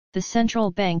The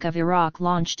Central Bank of Iraq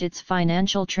launched its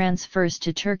financial transfers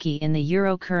to Turkey in the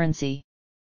euro currency.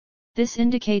 This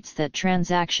indicates that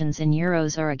transactions in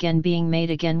euros are again being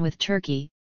made again with Turkey,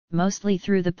 mostly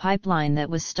through the pipeline that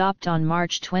was stopped on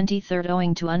March 23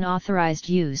 owing to unauthorized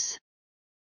use.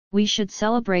 We should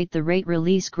celebrate the rate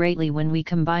release greatly when we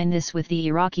combine this with the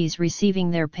Iraqis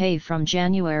receiving their pay from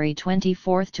January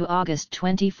 24 to August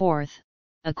 24,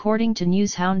 according to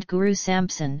newshound Guru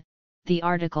Sampson. The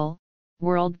article,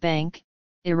 World Bank,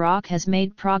 Iraq has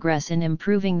made progress in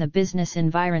improving the business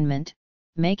environment,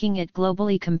 making it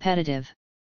globally competitive.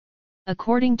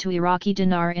 According to Iraqi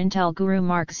Dinar Intel Guru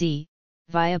Mark Z,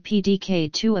 via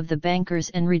PDK, 2 of the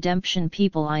bankers and redemption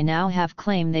people I now have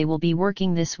claim they will be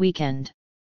working this weekend.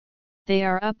 They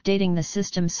are updating the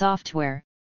system software,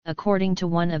 according to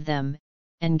one of them,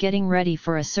 and getting ready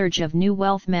for a surge of new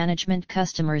wealth management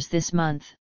customers this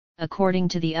month, according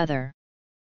to the other.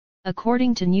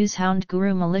 According to newshound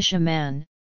Guru Militia Man,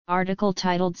 article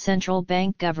titled Central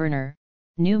Bank Governor,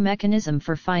 New Mechanism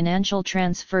for Financial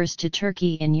Transfers to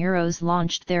Turkey in Euros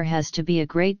launched. There has to be a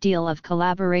great deal of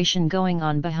collaboration going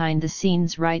on behind the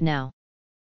scenes right now.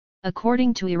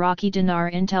 According to Iraqi Dinar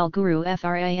Intel Guru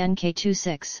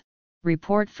FRANK26,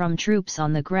 report from troops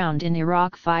on the ground in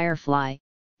Iraq Firefly,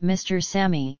 Mr.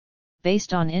 Sami,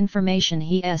 based on information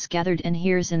he has gathered and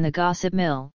hears in the gossip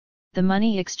mill, the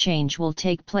money exchange will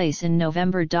take place in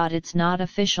November. It's not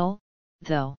official,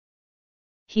 though.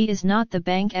 He is not the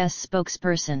bank's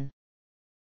spokesperson.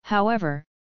 However,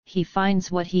 he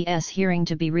finds what he is hearing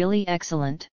to be really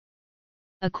excellent.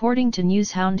 According to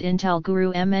newshound Intel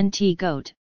Guru MNT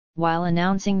Goat, while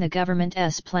announcing the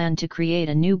government's plan to create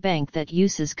a new bank that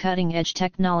uses cutting-edge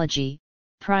technology,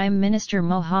 Prime Minister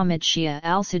Mohammed Shia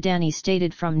al-Sudani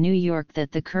stated from New York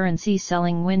that the currency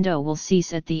selling window will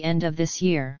cease at the end of this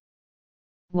year.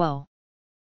 Whoa!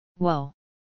 Whoa!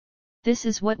 This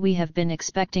is what we have been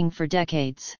expecting for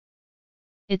decades.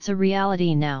 It's a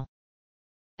reality now.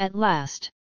 At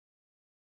last.